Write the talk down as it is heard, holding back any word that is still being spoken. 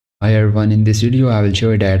Hi everyone, in this video I will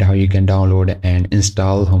show you that how you can download and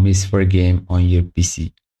install Homicipher game on your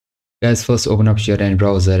PC. Guys, first open up your Android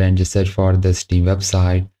browser and just search for the Steam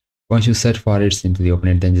website. Once you search for it, simply open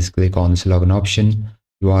it, then just click on this login option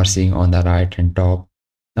you are seeing on the right hand top.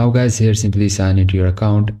 Now guys, here simply sign into your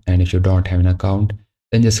account, and if you don't have an account,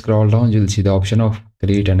 then just scroll down, you will see the option of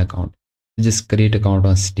create an account. Just create account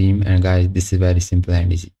on Steam, and guys, this is very simple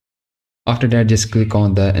and easy. After that, just click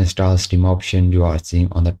on the install Steam option you are seeing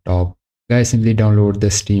on the top. Guys, simply download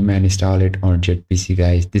the Steam and install it on your PC.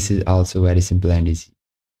 Guys, this is also very simple and easy.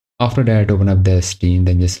 After that, open up the Steam,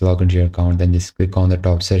 then just log into your account, then just click on the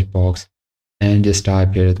top search box and just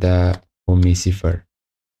type here the Homicipher.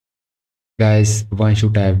 Guys, once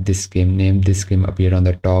you type this game name, this game appear on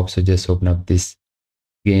the top, so just open up this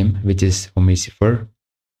game, which is Homicipher.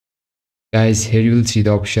 Guys, here you will see the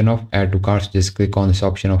option of add to cart. So just click on this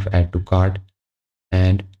option of add to cart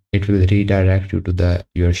and it will redirect you to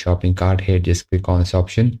your shopping cart. Here just click on this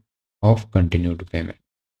option of continue to payment,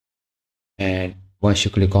 and once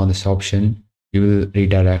you click on this option you will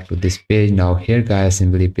redirect to this page. Now here guys,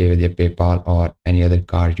 simply pay with your PayPal or any other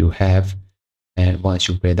card you have, and once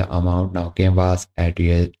you pay the amount, now game was add to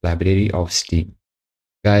your library of Steam.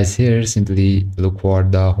 Guys, here simply look for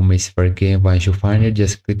the Homicipher game. Once you find it,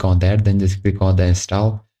 just click on that, then just click on the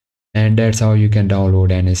install, and that's how you can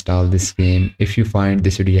download and install this game. If you find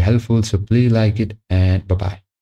this video helpful, so please like it, and bye bye.